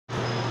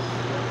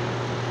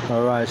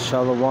Alright,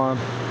 Shalom.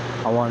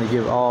 I want to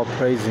give all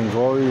praise and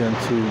glory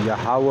unto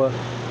Yahawah,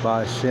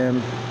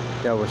 Ba'ashem,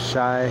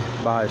 Yahawahshi,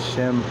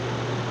 Ba'ashem,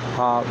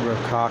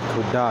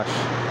 Ha-Rakah-Kodash.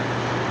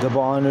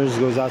 Double honors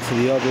goes out to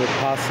the other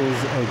apostles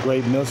of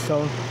Great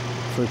Millstone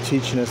for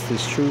teaching us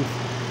this truth.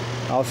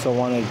 I also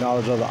want to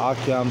acknowledge all the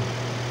Akyam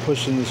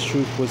pushing this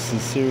truth with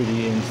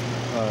sincerity in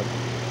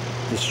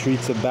the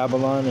streets of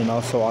Babylon and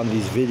also on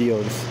these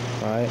videos.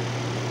 Alright,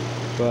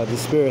 but the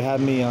Spirit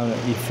had me on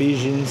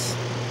Ephesians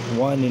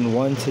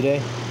 1:1 today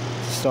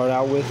to start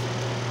out with,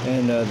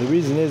 and the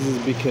reason is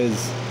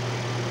because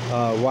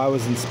why I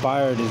was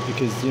inspired is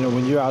because, you know,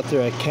 when you're out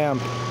there at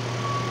camp,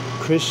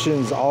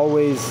 Christians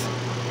always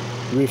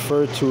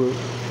refer to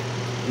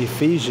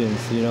Ephesians.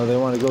 You know, they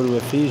want to go to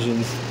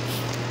Ephesians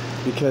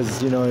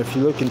because, you know, if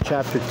you look in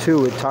chapter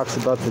 2, it talks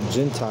about the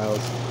Gentiles,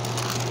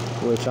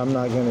 which I'm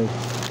not going to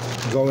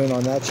go in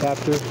on that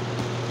chapter.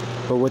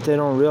 But what they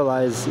don't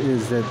realize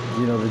is that,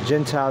 you know, the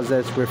Gentiles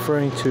that's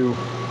referring to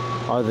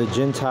are the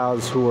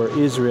Gentiles who are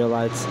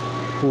Israelites,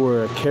 who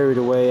were carried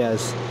away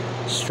as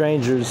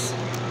strangers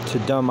to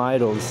dumb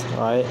idols,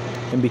 right,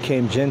 and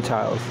became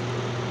Gentiles.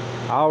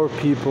 Our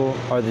people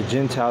are the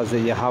Gentiles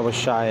that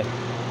Yahawahshi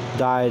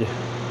died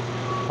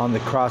on the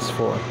cross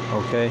for,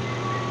 okay?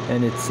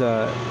 And it's,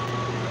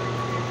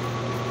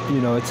 you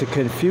know, it's a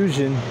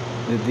confusion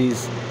that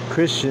these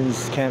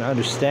Christians can't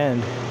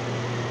understand.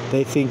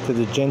 They think that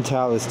the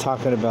Gentile is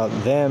talking about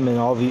them and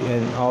all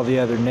the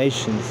other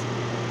nations.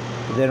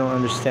 They don't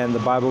understand the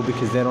Bible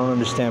because they don't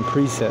understand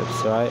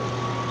precepts. All right.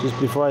 Just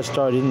before I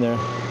start in there,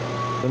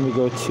 let me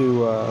go to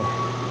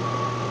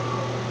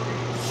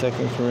 2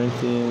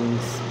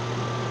 Corinthians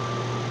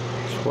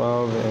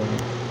 12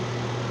 and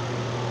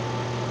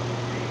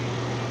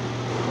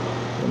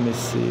let me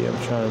see. I'm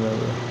trying to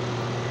remember.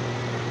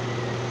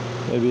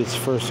 Maybe it's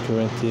 1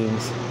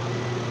 Corinthians.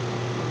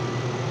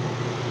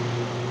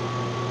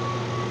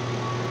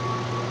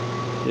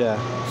 Yeah.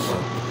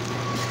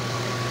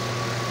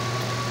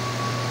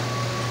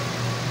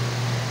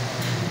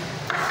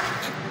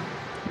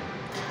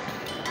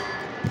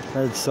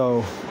 And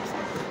so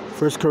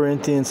 1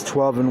 Corinthians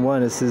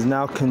 12:1, it says,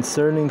 "Now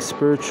concerning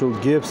spiritual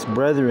gifts,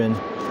 brethren,"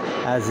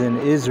 as in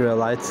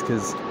Israelites,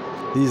 because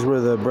these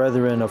were the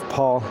brethren of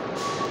Paul,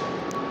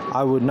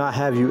 "I would not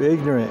have you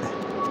ignorant.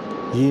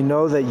 Ye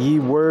know that ye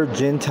were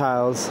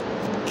Gentiles,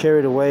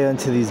 carried away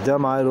unto these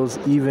dumb idols,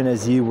 even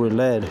as ye were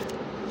led."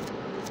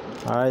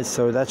 Alright,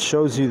 so that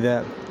shows you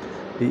that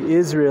the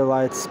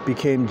Israelites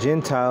became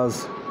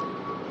Gentiles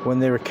when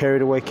they were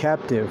carried away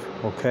captive,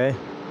 okay?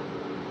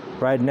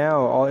 Right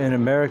now, all in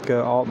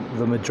America,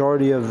 the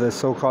majority of the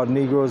so-called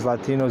Negroes,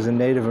 Latinos, and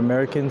Native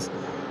Americans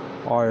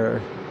are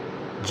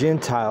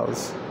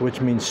Gentiles, which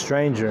means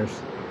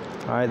strangers.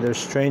 All right, they're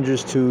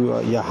strangers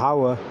to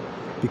Yahawah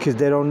because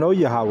they don't know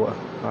Yahawah.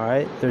 All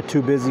right, they're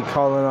too busy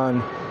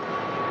calling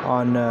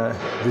on the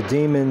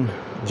demon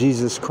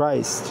Jesus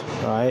Christ.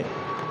 All right,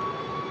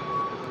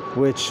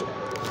 which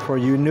for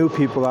you new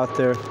people out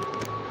there,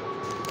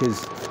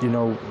 because you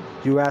know,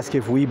 you ask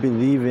if we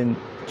believe in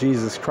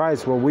Jesus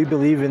Christ. Well, we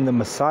believe in the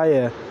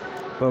Messiah,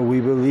 but we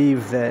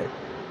believe that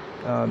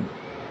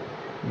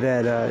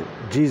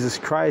Jesus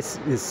Christ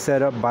is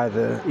set up by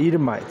the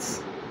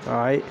Edomites, all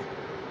right?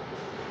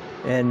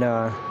 And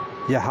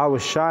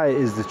Yahawahshi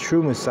is the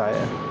true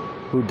Messiah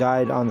who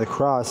died on the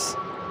cross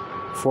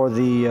for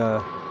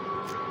the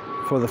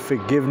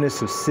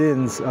forgiveness of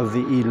sins of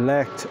the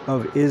elect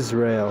of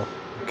Israel,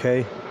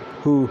 okay?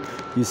 Who,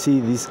 you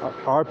see,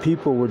 our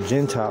people were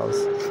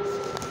Gentiles.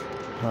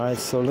 All right,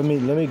 so let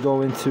me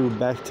go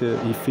back to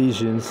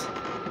Ephesians,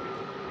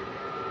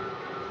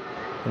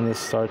 and let's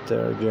start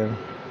there again.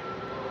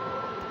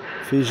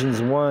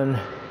 Ephesians 1.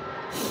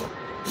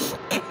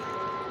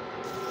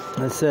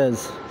 It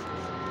says,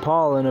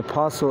 "Paul, an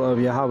apostle of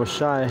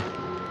Yahawahshi,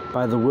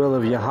 by the will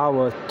of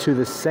Yahawah, to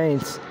the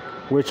saints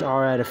which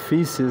are at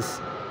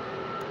Ephesus,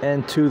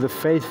 and to the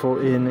faithful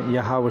in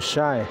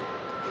Yahawahshi."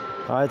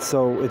 All right,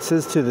 so it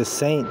says to the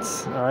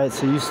saints. All right,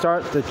 so you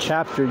start the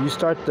chapter, you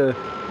start the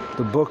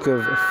book of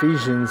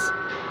Ephesians,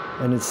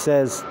 and it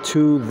says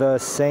to the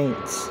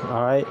saints.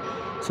 All right,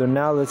 so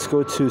now let's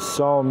go to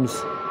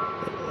Psalms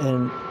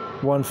and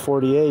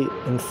 148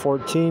 and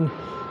 14.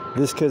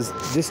 Because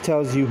this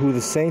tells you who the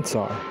saints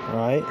are. All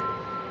right,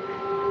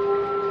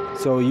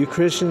 so you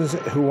Christians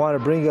who want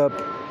to bring up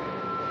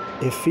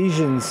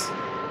Ephesians,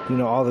 you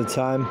know, all the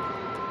time,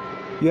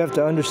 you have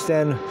to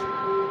understand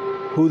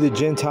who the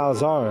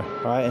Gentiles are,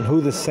 all right, and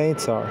who the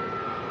saints are.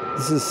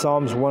 This is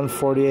Psalms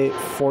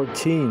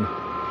 148:14.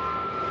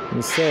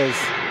 It says,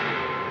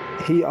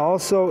 "He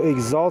also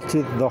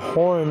exalted the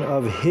horn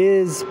of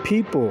his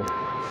people,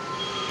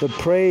 the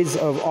praise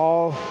of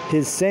all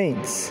his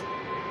saints,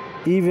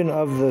 even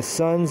of the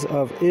sons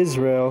of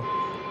Israel,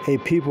 a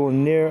people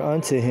near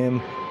unto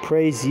him.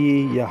 Praise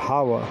ye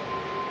Yahawah."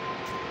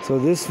 So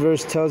this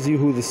verse tells you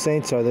who the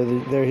saints are.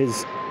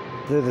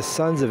 They're the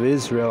sons of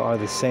Israel are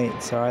the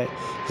saints, all right?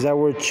 Because that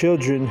word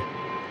children,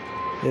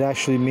 it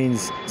actually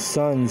means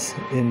sons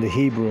in the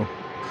Hebrew,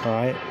 all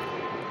right?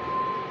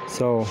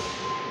 So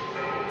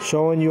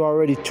showing you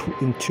already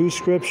in 2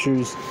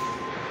 scriptures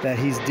that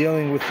he's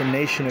dealing with the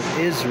nation of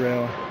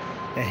Israel,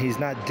 and he's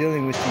not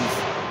dealing with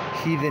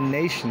these heathen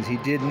nations. He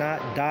did not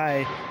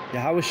die.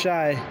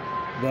 Yahawahshi,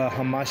 the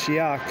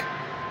Hamashiach,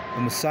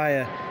 the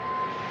Messiah,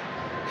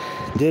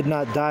 did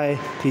not die.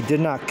 He did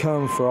not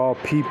come for all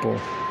people.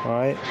 All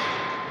right?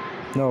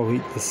 No,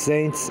 the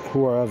saints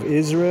who are of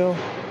Israel.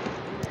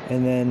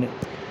 And then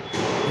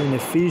in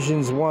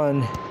Ephesians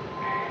 1,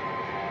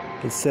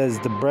 it says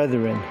the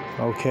brethren.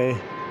 Okay?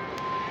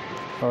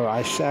 Or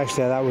actually,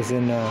 that was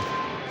in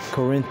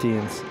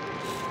Corinthians.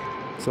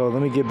 So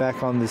let me get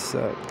back on this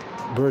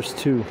verse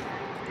 2.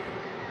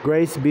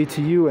 Grace be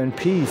to you and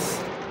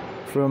peace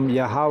from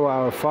Yahweh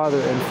our Father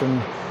and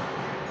from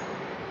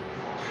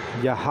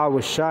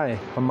Yahawahshi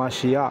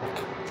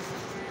HaMashiach.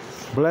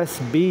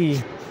 Blessed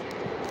be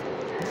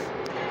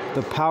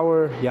the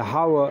power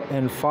Yahweh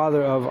and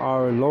Father of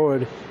our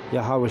Lord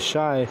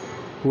Yahawahshi,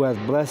 who hath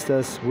blessed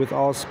us with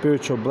all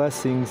spiritual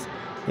blessings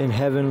in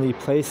heavenly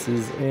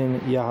places in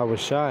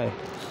Yahawahshi,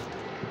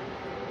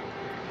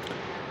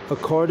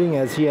 according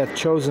as he hath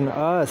chosen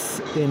us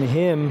in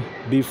him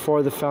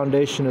before the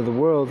foundation of the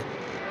world,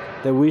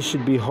 that we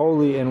should be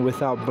holy and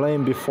without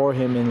blame before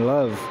him in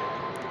love.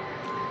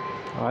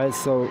 Alright,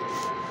 so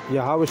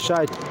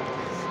Yahawahshi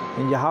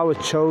and Yahweh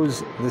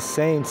chose the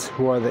saints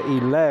who are the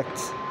elect,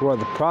 who are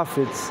the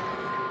prophets,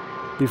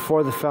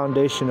 before the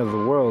foundation of the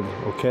world,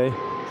 okay?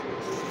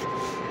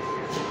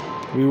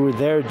 We were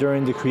there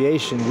during the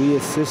creation. We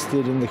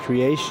assisted in the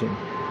creation.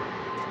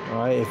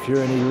 Alright, if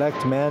you're an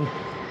elect man,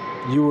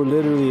 you were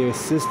literally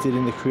assisted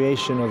in the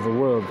creation of the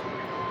world.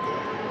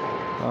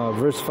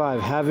 Verse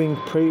 5, having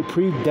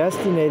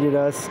predestinated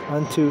us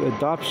unto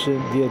adoption,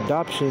 the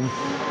adoption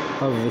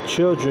of the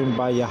children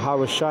by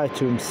Yahawahshi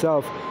to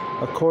himself,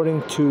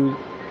 according to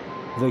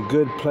the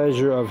good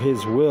pleasure of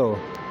his will.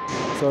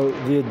 So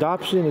the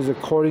adoption is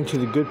according to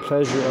the good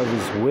pleasure of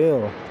his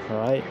will, all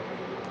right?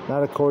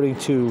 Not according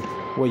to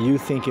what you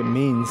think it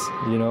means,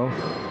 you know?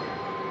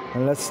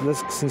 And let's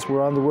since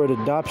we're on the word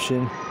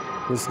adoption,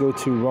 let's go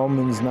to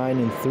Romans 9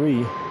 and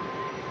 3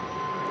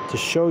 to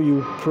show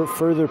you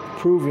further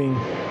proving,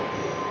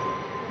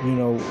 you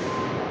know,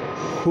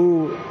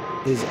 who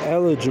is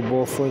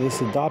eligible for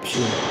this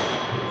adoption.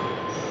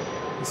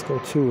 Let's go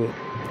to it.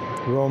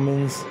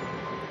 Romans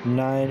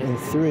 9 and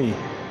 3.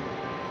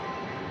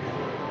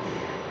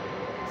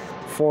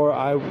 For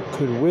I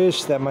could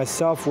wish that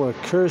myself were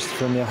accursed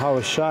from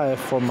Yahawahshi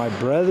for my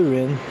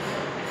brethren,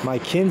 my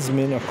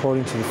kinsmen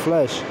according to the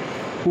flesh,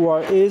 who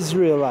are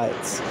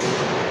Israelites,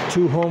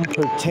 to whom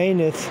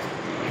pertaineth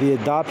the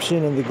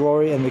adoption and the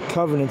glory and the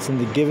covenants and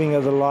the giving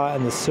of the law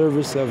and the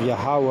service of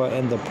Yahweh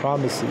and the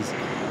promises.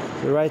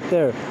 Right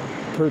there,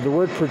 the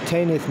word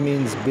pertaineth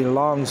means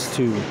belongs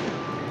to.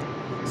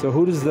 So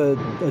who does the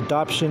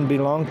adoption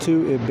belong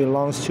to? It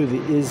belongs to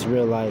the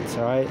Israelites,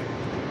 all right?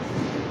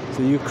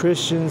 So you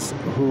Christians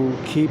who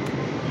keep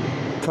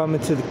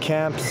coming to the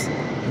camps,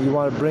 you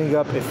want to bring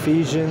up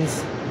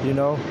Ephesians, you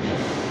know,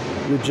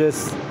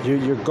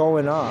 you're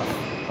going off,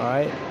 all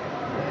right?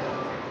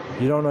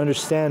 You don't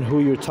understand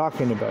who you're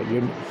talking about.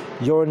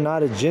 You're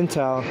not a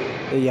Gentile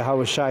that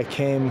Yahawahshi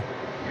came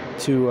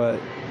to,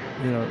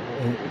 you know,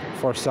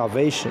 for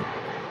salvation.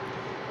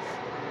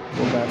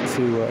 Go back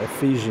to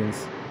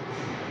Ephesians.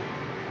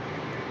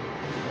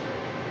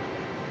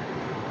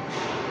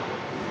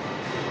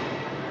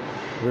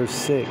 Verse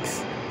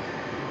 6.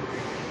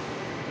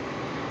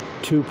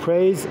 To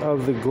praise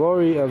of the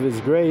glory of his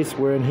grace,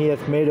 wherein he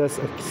hath made us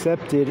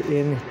accepted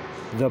in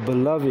the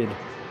beloved,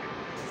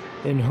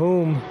 in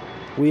whom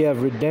we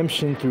have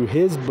redemption through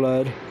his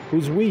blood.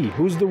 Who's we?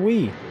 Who's the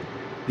we?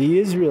 The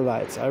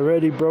Israelites. I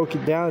already broke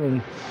it down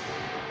in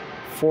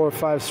 4 or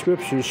 5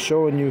 scriptures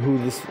showing you who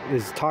this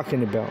is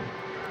talking about.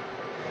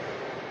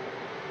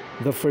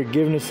 The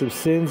forgiveness of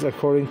sins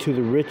according to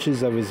the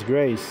riches of his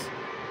grace,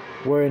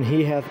 wherein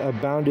he hath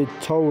abounded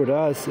toward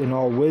us in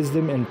all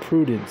wisdom and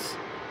prudence,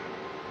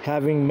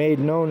 having made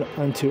known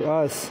unto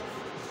us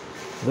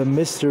the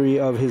mystery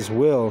of his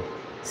will.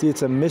 See,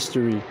 it's a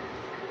mystery,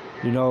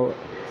 you know.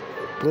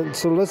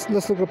 So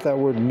let's look up that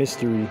word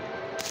mystery.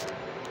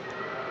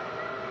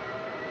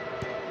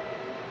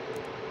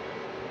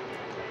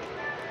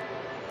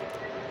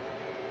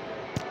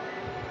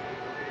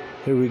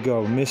 Here we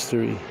go,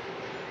 mystery.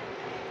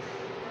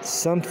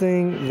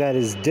 Something that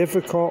is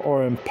difficult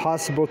or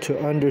impossible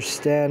to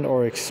understand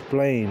or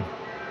explain.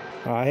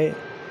 All right?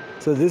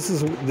 So this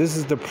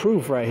is the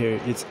proof right here.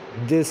 It's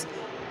this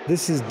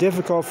is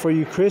difficult for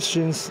you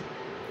Christians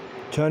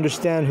to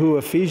understand who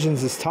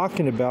Ephesians is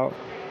talking about,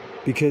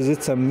 because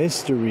it's a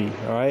mystery,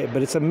 all right?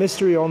 But it's a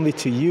mystery only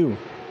to you,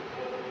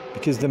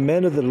 because the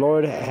men of the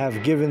Lord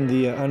have given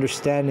the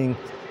understanding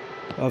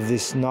of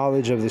this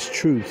knowledge of this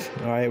truth,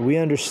 all right? We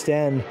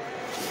understand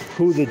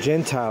who the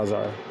Gentiles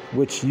are,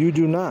 which you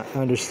do not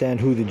understand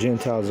who the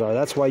Gentiles are.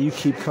 That's why you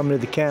keep coming to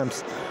the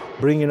camps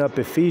bringing up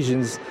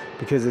Ephesians,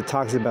 because it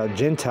talks about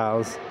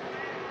Gentiles.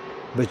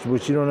 But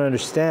what you don't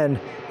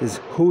understand is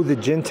who the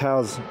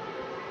Gentiles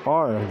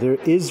are. They're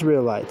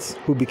Israelites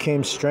who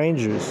became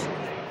strangers.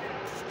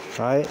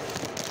 Right?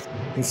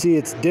 And see,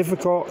 it's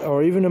difficult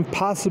or even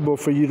impossible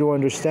for you to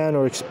understand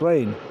or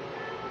explain.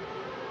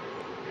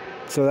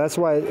 So that's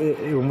why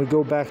when we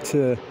go back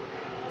to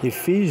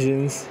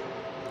Ephesians,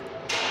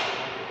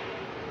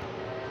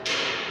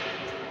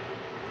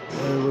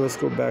 let's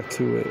go back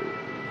to it.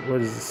 What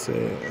does it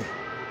say?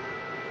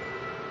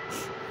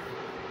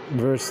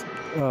 Verse,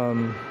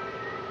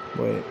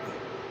 wait.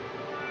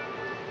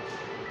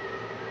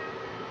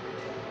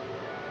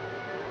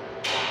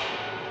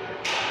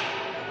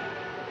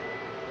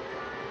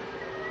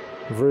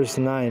 Verse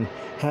 9,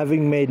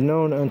 having made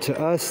known unto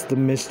us the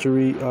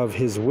mystery of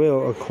his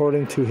will,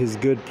 according to his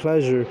good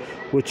pleasure,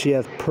 which he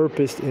hath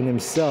purposed in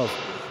himself.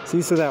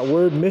 See, so that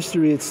word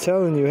mystery, it's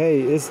telling you, hey,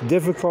 it's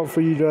difficult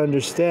for you to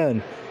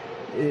understand.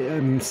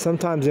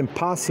 Sometimes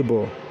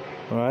impossible,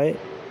 all right?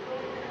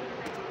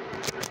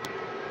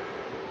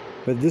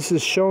 But this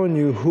is showing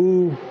you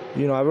who,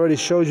 I've already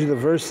showed you the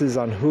verses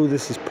on who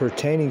this is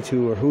pertaining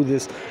to or who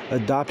this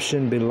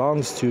adoption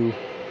belongs to.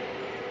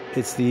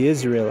 It's the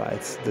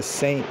Israelites, the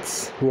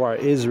saints who are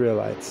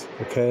Israelites,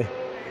 okay?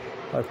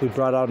 Like we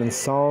brought out in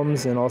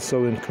Psalms and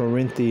also in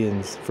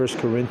Corinthians, 1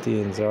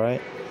 Corinthians, all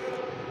right?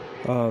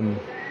 Let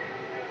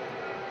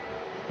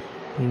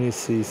me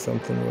see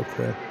something real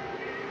quick.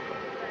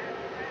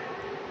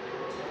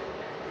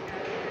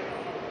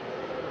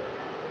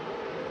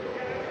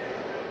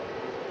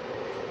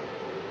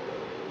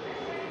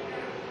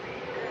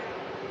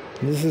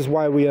 This is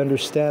why we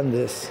understand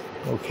this,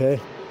 okay?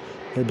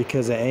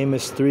 Because of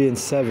Amos 3 and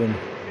 7.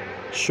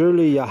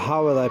 Surely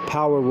Yahweh thy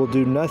power will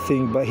do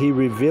nothing, but he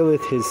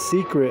revealeth his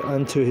secret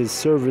unto his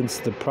servants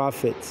the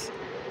prophets.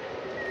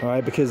 All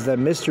right, because that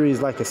mystery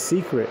is like a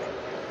secret.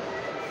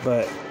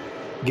 But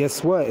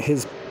guess what?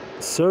 His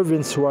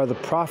servants who are the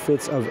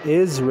prophets of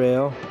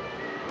Israel,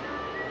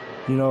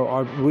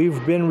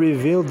 we've been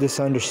revealed this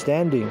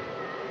understanding.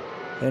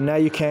 And now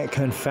you can't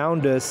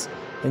confound us,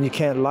 and you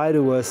can't lie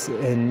to us,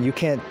 and you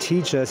can't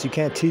teach us, you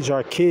can't teach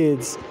our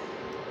kids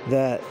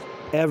that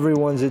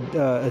everyone's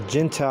a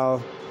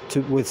Gentile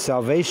with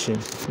salvation.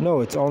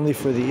 No, it's only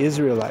for the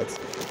Israelites.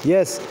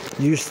 Yes,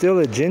 you're still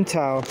a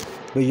Gentile,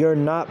 but you're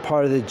not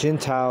part of the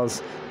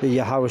Gentiles that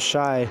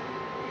Yahawahshi,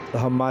 the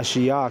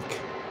Hamashiach,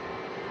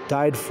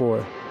 died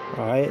for.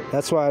 All right?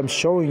 That's why I'm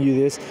showing you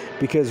this,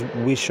 because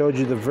we showed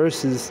you the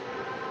verses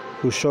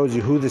who showed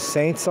you who the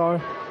saints are,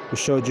 who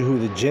showed you who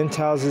the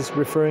Gentiles is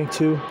referring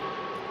to.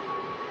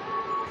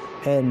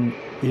 And,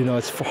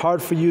 it's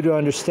hard for you to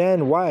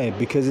understand why,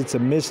 because it's a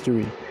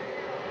mystery.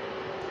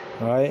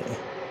 All right,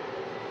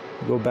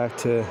 go back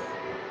to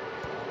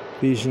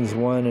Ephesians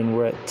 1 and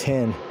we're at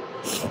 10.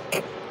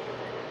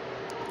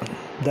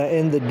 That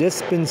in the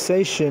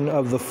dispensation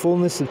of the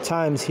fullness of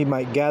times he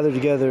might gather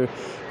together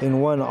in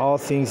one all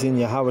things in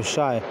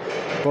Yahawahshi,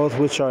 both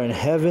which are in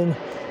heaven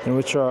and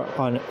which are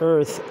on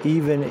earth,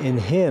 even in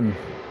him.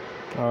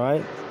 All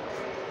right,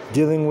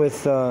 dealing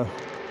with,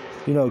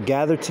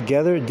 gather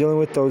together, dealing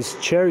with those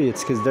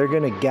chariots, because they're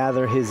going to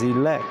gather his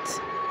elect.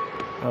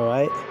 All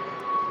right.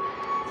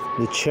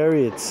 The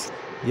chariots,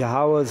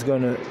 Yahweh is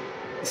going to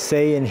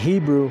say in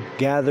Hebrew,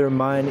 gather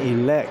mine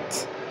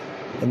elect.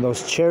 And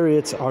those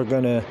chariots are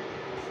going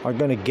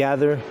to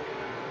gather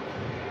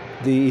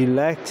the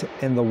elect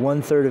and the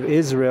 1/3 of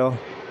Israel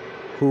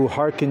who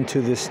hearken to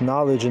this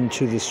knowledge and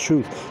to this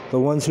truth. The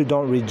ones who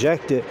don't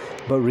reject it,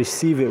 but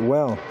receive it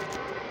well.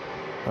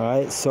 All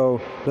right,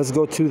 so let's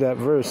go to that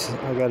verse.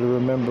 I got to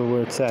remember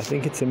where it's at. I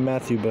think it's in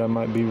Matthew, but I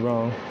might be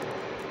wrong.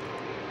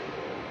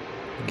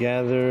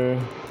 Gather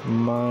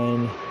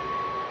mine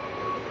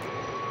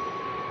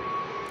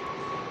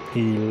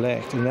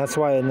elect. And that's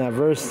why in the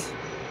verse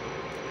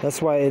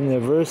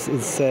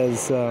it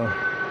says,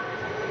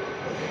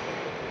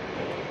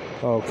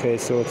 okay,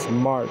 so it's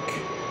Mark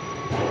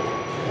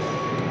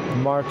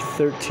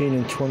 13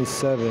 and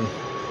 27.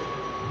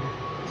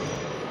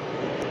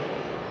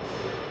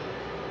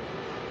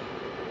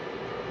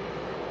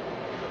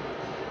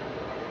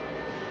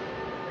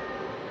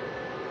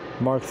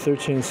 Mark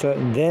 13 and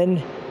 7. And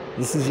then,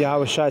 this is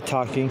Yahawahshi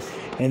talking,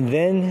 and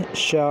then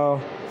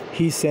shall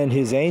he send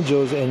his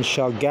angels and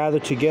shall gather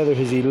together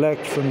his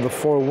elect from the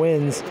four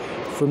winds,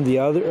 from the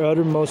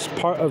uttermost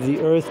part of the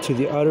earth to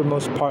the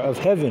uttermost part of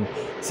heaven.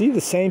 See,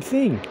 the same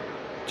thing.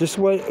 Just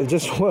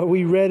what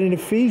we read in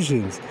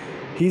Ephesians.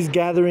 He's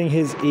gathering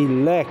his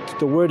elect.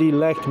 The word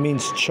elect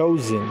means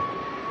chosen.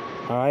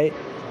 All right?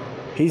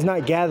 He's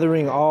not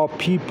gathering all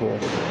people.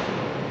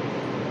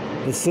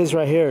 It says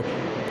right here,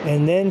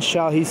 and then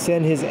shall he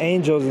send his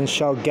angels and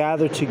shall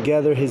gather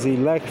together his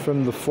elect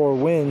from the four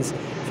winds,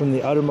 from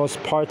the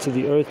uttermost parts of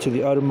the earth to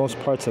the uttermost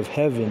parts of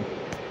heaven.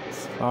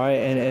 All right,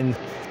 and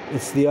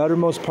it's the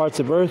uttermost parts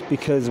of earth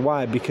because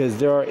why? Because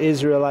there are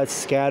Israelites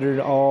scattered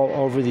all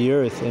over the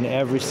earth. In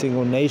every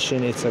single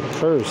nation, it's a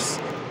curse.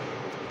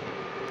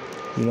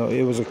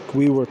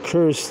 We were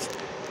cursed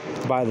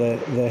by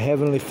the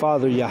Heavenly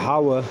Father,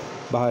 Yahweh,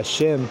 by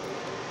Hashem,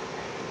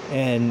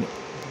 and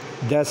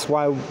that's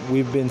why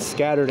we've been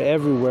scattered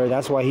everywhere.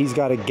 That's why he's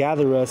got to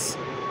gather us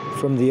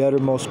from the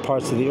uttermost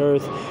parts of the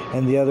earth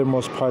and the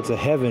uttermost parts of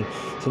heaven.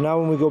 So now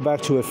when we go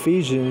back to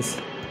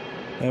Ephesians,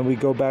 And we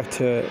go back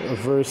to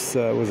verse,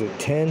 was it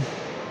 10?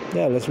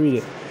 Yeah, let's read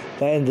it.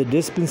 That in the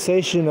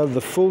dispensation of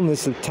the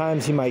fullness of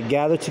times he might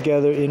gather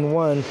together in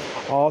one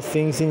all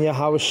things in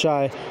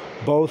Yahawahshi,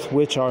 both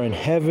which are in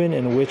heaven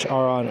and which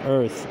are on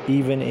earth,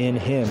 even in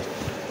him.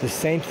 The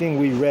same thing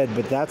we read,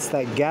 but that's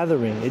that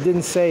gathering. It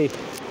didn't say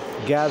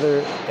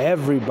gather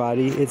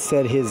everybody. It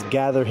said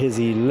gather his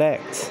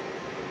elect.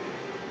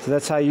 So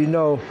that's how you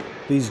know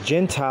these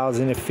Gentiles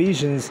in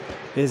Ephesians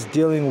is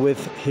dealing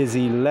with his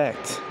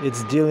elect.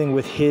 It's dealing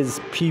with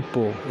his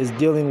people. It's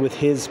dealing with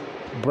his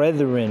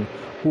brethren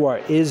who are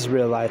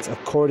Israelites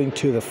according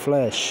to the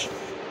flesh.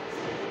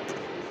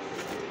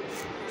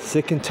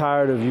 Sick and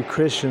tired of you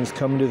Christians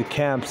coming to the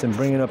camps and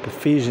bringing up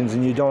Ephesians,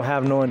 and you don't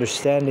have no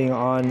understanding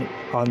on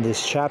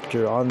this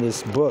chapter, on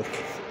this book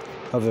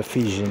of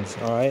Ephesians.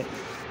 All right.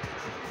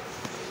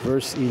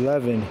 Verse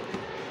 11.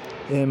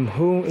 In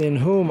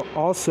whom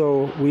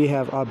also we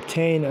have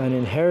obtained an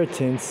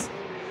inheritance,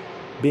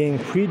 being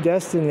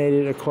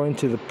predestinated according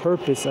to the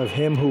purpose of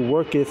him who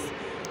worketh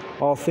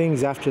all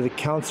things after the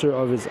counsel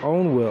of his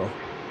own will.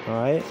 All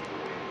right,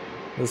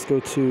 let's go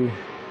to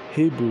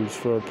Hebrews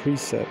for a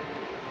precept.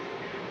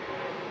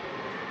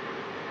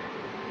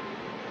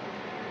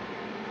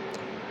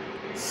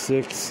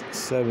 Six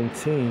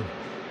 17.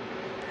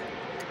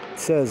 It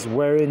says,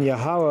 wherein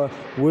Yahweh,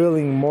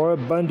 willing more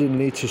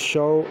abundantly to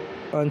show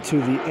unto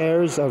the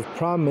heirs of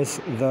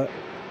promise the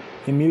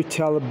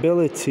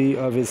immutability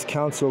of his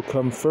counsel,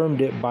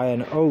 confirmed it by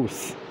an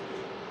oath.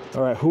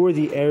 All right, who are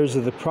the heirs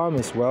of the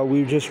promise? Well,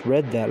 we just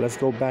read that. Let's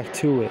go back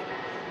to it.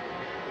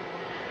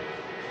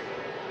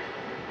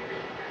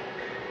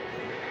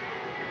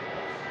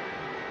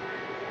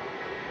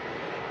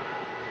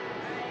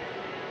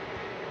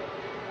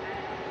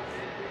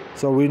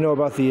 So we know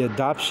about the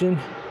adoption.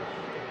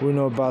 We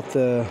know about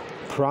the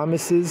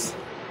promises.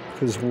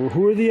 Because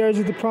who are the heirs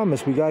of the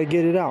promise? We got to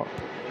get it out.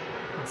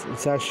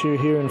 It's actually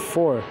here in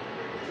 4.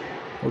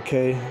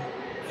 Okay,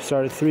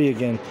 start at 3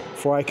 again.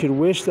 For I could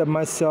wish that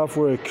myself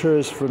were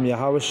accursed from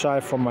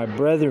Yahawahshi for my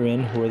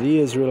brethren, who are the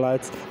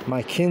Israelites,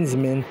 my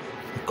kinsmen,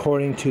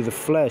 according to the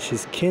flesh.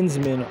 His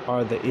kinsmen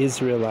are the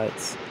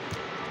Israelites.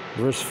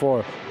 Verse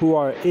 4, who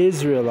are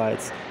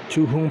Israelites,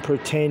 to whom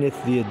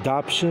pertaineth the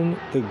adoption,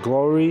 the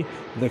glory,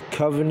 the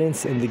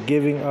covenants, and the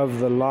giving of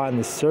the law and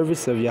the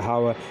service of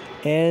Yahweh,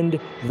 and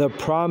the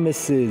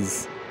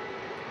promises.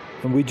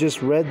 And we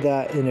just read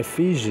that in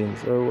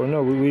Ephesians, or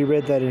no, we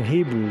read that in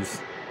Hebrews.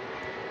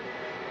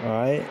 All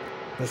right,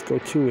 let's go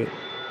to it.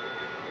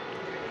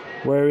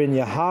 Wherein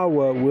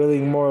Yahweh,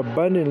 willing more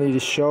abundantly to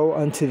show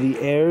unto the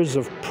heirs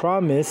of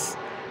promise,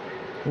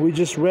 we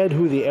just read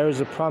who the heirs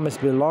of promise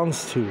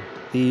belongs to,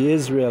 the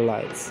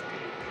Israelites.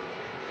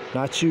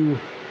 Not you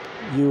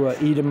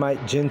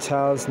Edomite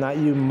Gentiles, not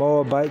you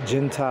Moabite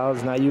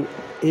Gentiles, not you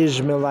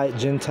Ishmaelite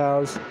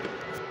Gentiles.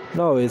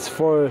 No, it's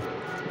for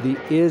the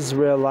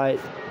Israelite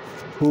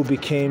who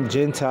became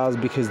Gentiles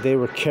because they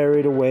were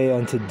carried away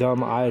unto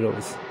dumb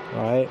idols.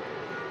 All right?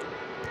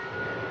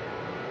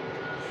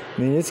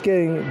 I mean, it's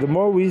getting, the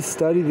more we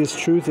study this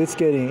truth, it's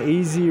getting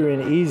easier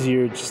and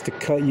easier just to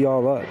cut you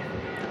all up.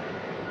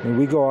 I mean,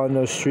 we go on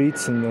those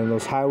streets and on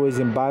those highways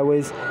and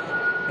byways,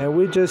 and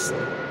we just,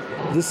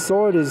 this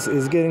sword is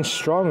getting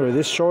stronger.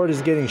 This sword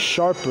is getting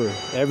sharper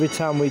every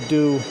time we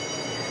do,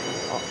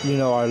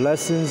 our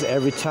lessons,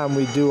 every time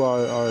we do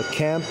our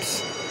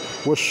camps.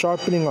 We're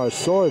sharpening our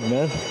sword,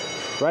 man.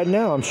 Right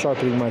now, I'm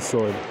sharpening my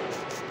sword.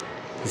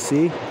 You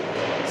see?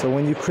 So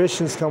when you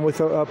Christians come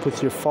up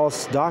with your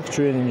false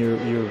doctrine and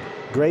your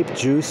grape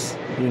juice,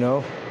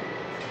 you're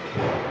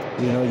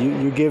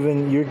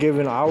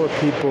giving our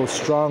people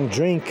strong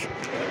drink,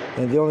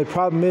 and the only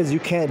problem is you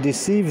can't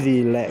deceive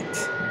the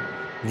elect.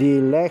 The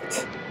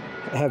elect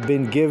have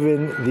been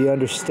given the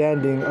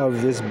understanding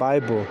of this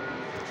Bible.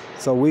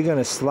 So we're going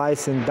to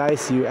slice and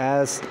dice you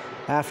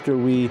after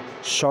we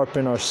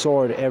sharpen our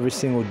sword every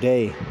single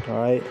day. All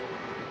right?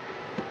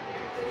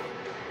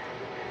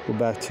 Go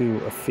back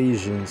to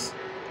Ephesians.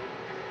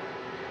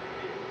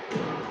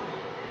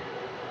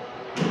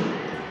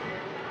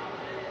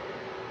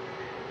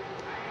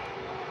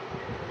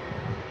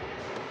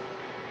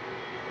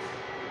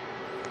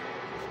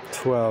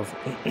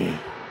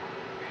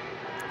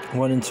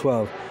 One and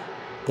 12,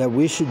 that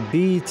we should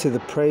be to the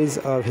praise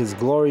of his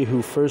glory,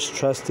 who first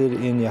trusted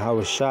in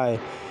Yahawahshi,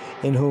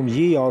 in whom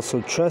ye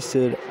also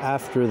trusted,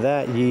 after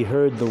that ye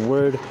heard the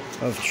word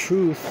of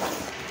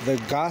truth, the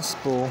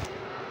gospel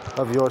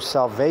of your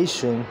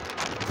salvation.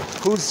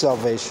 Whose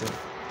salvation?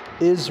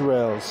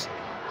 Israel's.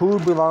 Who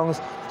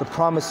belongs the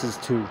promises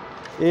to?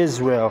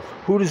 Israel.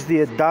 Who does the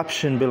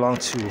adoption belong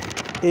to?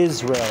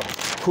 Israel.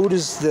 Who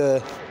does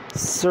the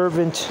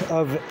servant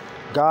of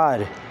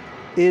God?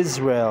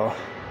 Israel.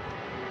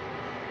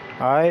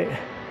 All right?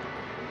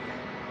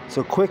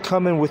 So quit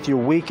coming with your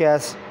weak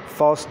ass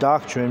false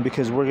doctrine,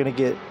 because we're going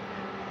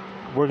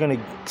to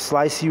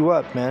slice you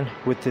up, man,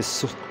 with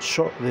this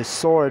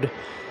sword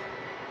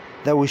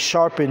that we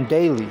sharpen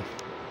daily.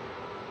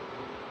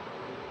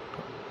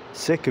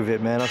 Sick of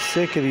it, man. I'm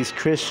sick of these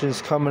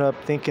Christians coming up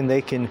thinking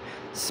they can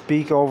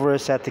speak over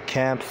us at the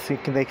camps,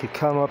 thinking they could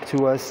come up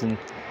to us and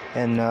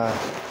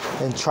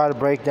try to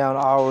break down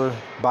our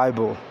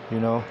Bible, you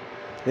know.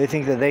 They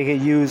think that they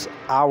could use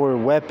our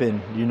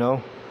weapon, you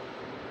know.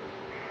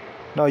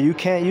 No, you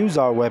can't use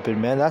our weapon,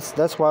 man.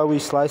 That's why we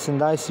slice and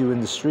dice you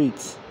in the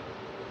streets.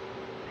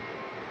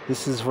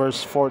 This is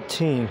verse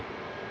 14,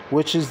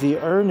 which is the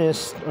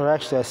earnest, or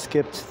actually I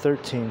skipped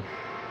 13.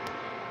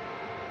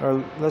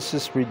 Or let's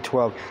just read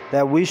 12.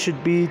 That we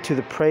should be to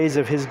the praise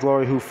of his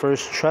glory who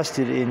first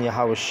trusted in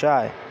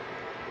Yahawahshi,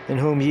 in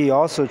whom ye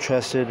also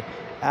trusted.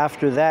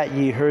 After that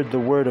ye heard the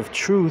word of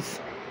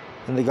truth,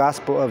 and the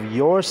gospel of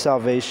your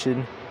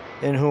salvation,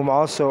 in whom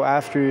also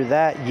after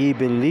that ye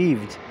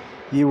believed.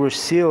 Ye were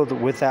sealed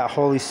with that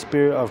Holy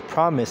Spirit of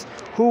promise.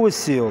 Who was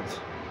sealed?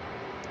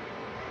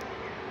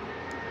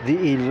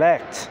 The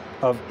elect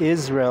of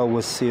Israel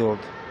was sealed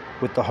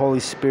with the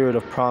Holy Spirit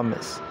of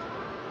promise.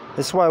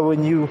 That's why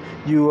when you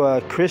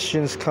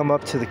Christians come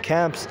up to the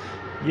camps,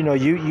 you know,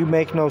 you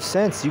make no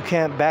sense. You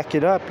can't back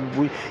it up.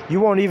 You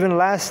won't even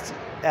last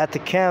at the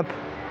camp.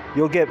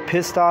 You'll get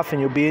pissed off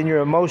and you'll be in your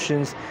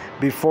emotions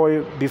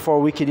before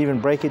we could even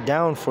break it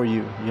down for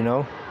you, you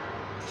know.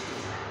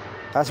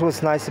 That's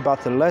what's nice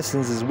about the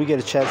lessons, is we get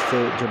a chance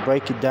to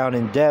break it down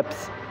in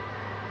depth.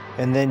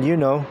 And then, you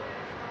know,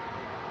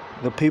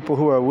 the people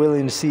who are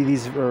willing to see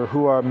these, or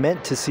who are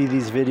meant to see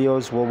these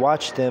videos, will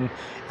watch them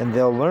and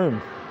they'll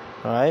learn.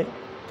 All right?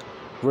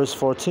 Verse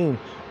 14,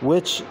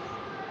 which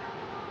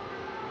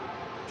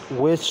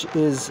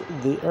is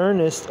the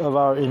earnest of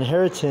our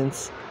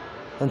inheritance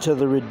until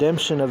the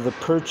redemption of the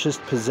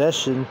purchased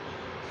possession,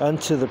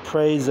 unto the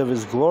praise of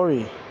his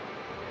glory.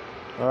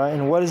 All right,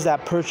 and what is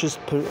that purchased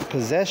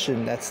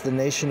possession? That's the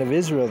nation of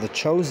Israel, the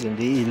chosen,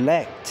 the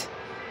elect.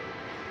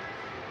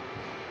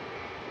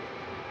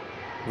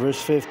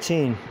 Verse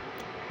 15,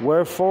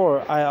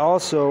 wherefore I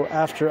also,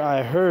 after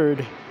I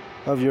heard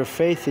of your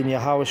faith in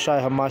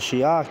Yahawahshi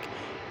HaMashiach,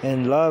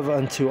 and love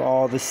unto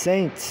all the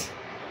saints.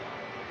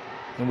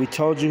 And we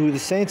told you who the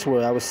saints were.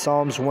 That was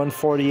Psalms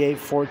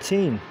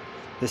 148:14.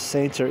 The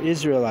saints are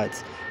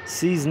Israelites.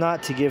 Cease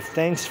not to give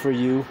thanks for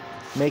you,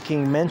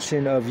 making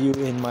mention of you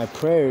in my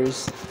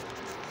prayers.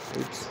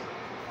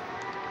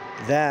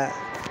 That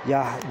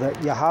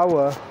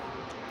Yahweh,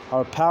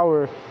 our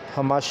power,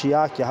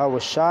 HaMashiach,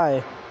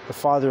 Yahawahshi, the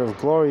Father of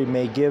glory,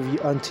 may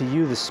give unto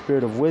you the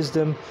spirit of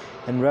wisdom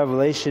and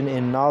revelation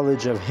in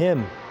knowledge of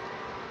him.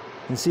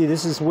 And see,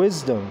 this is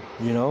wisdom,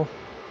 you know.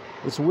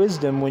 It's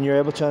wisdom when you're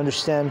able to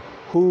understand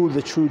who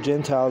the true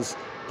Gentiles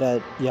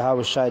that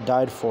Yahawahshi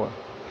died for.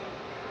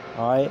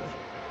 Alright?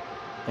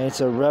 And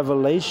it's a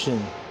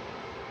revelation.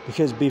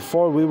 Because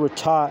before, we were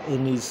taught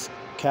in these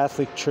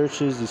Catholic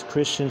churches, these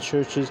Christian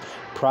churches,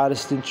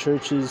 Protestant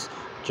churches,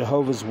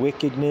 Jehovah's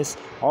Wickedness,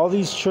 all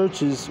these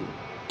churches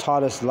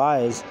taught us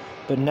lies.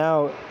 But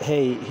now,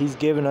 hey, he's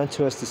given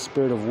unto us the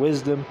spirit of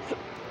wisdom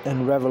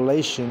and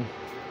revelation,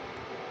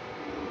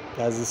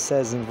 as it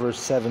says in verse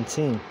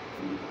 17,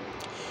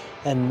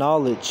 and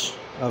knowledge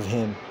of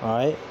him. All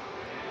right,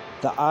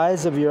 the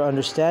eyes of your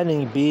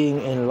understanding being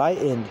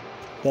enlightened,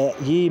 that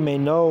ye may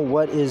know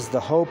what is the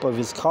hope of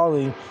his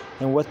calling,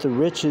 and what the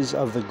riches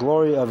of the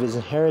glory of his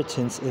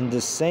inheritance in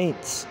the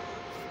saints.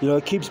 You know,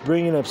 it keeps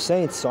bringing up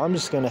saints, so I'm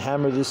just going to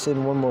hammer this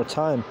in one more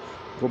time.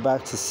 Go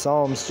back to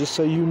Psalms, just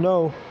so you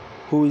know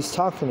who he's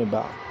talking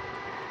about.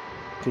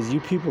 Because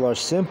you people are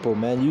simple,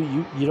 man.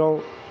 You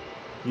don't,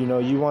 you know,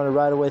 you want to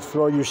right away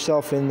throw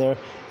yourself in there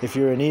if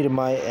you're an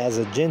Edomite as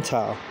a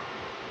Gentile.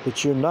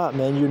 But you're not,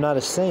 man. You're not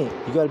a saint.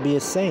 You got to be a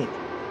saint.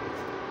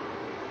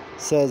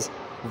 It says,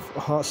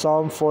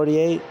 Psalm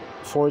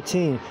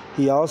 48:14,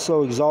 he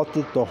also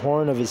exalted the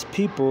horn of his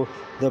people,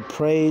 the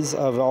praise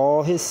of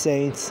all his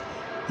saints,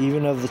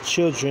 even of the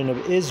children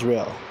of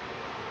Israel.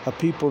 A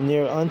people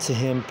near unto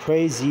him,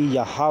 praise ye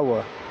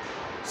Yahweh.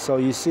 So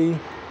you see,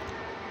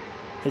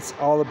 it's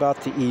all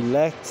about the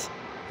elect.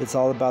 It's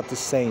all about the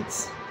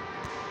saints.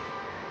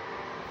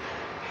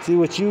 See,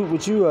 what you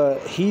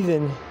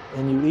heathen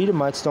and you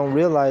Edomites don't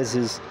realize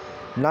is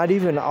not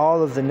even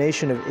all of the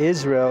nation of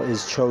Israel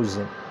is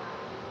chosen.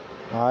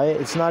 All right,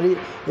 it's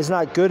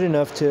not good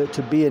enough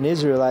to be an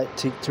Israelite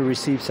to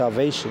receive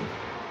salvation.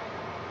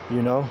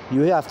 You know,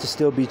 you have to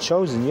still be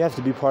chosen. You have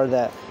to be part of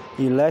that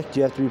elect.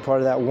 You have to be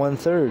part of that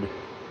 1/3.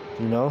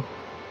 You know,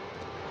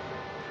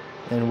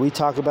 and we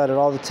talk about it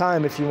all the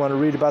time. If you want to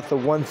read about the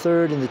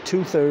 1/3 and the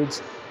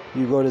 2/3,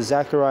 you go to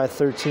Zechariah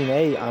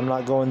 13:8. I'm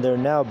not going there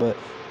now, but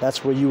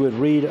that's where you would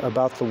read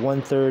about the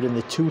 1/3 and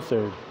the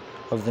 2/3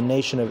 of the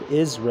nation of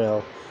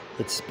Israel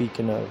it's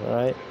speaking of. All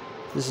right.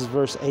 This is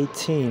verse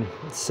 18.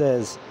 It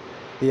says,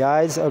 the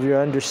eyes of your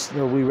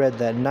understanding, we read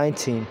that,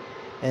 19.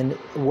 And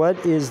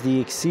what is the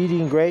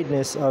exceeding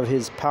greatness of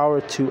his power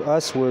to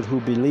usward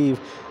who believe,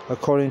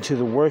 according to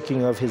the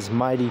working of his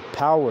mighty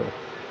power?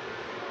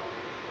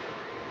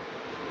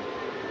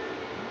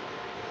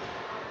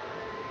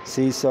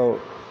 See, so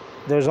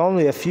there's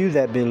only a few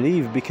that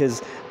believe,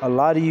 because a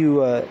lot of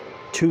you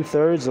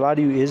 2/3, a lot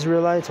of you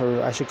Israelites,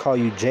 or I should call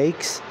you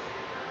Jakes,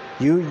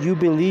 You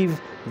believe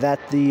that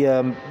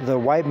the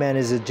white man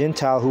is a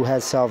Gentile who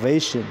has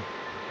salvation.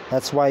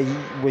 That's why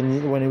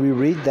when we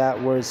read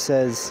that where it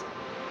says,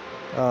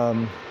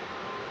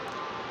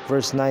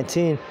 verse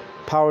 19,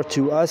 power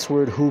to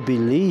usward who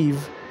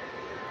believe.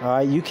 All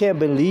right, you can't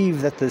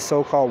believe that the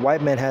so-called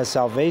white man has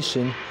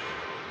salvation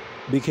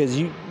because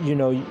you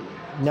know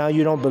now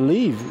you don't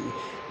believe.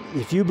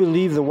 If you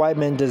believe the white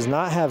man does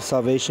not have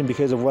salvation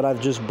because of what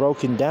I've just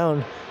broken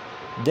down,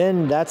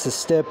 then that's a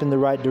step in the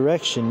right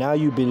direction. Now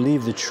you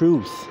believe the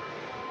truth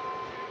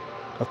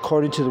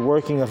according to the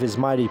working of his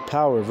mighty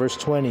power. Verse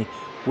 20,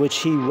 which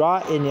he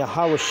wrought in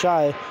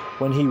Yahawahshi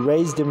when he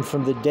raised him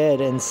from the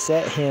dead and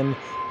set him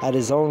at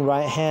his own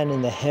right hand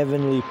in the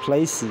heavenly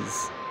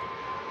places.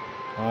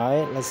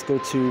 All right, let's go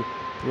to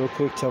real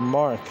quick to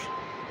Mark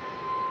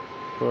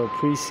for a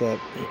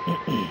precept.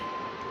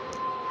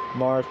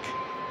 Mark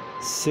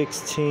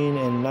 16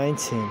 and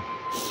 19.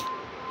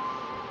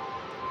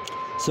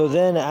 So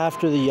then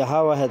after the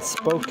Yahweh had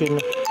spoken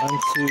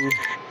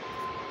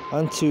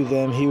unto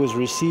them, he was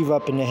received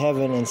up into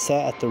heaven and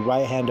sat at the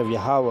right hand of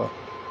Yahweh.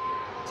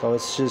 So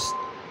it's just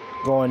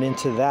going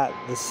into that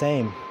the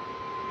same.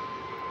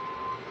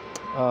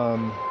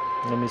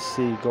 Let me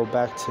see, go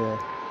back to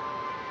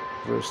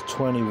verse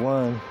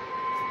 21.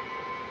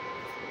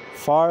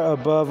 Far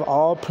above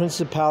all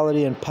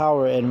principality and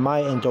power and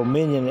might and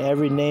dominion and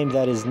every name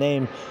that is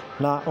named,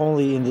 not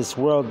only in this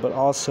world but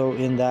also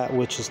in that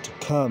which is to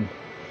come,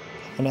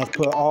 and hath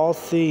put all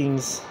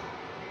things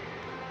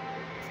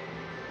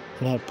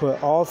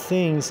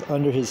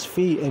under his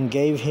feet, and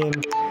gave him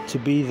to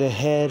be the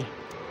head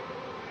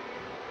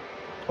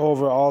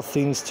over all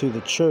things to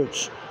the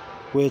church,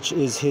 which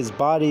is his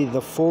body,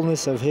 the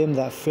fullness of him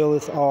that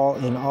filleth all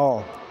in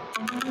all.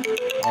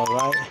 All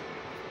right.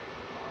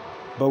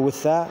 But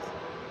with that,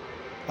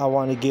 I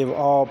want to give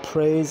all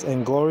praise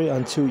and glory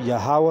unto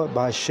Yahweh,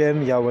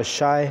 B'Hashem,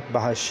 Yahawahshi,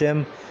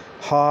 B'Hashem,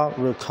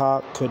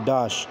 Ha-Rekah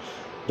Kodash.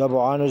 Double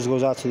honors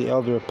goes out to the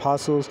elder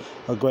apostles,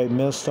 a great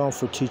millstone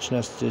for teaching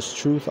us this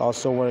truth.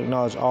 Also want to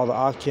acknowledge all the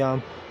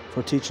Akim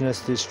for teaching us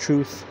this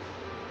truth.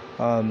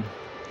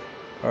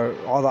 Or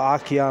all the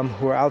Akim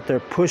who are out there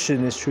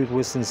pushing this truth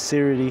with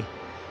sincerity.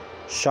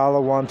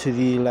 Shalom to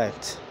the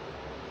elect.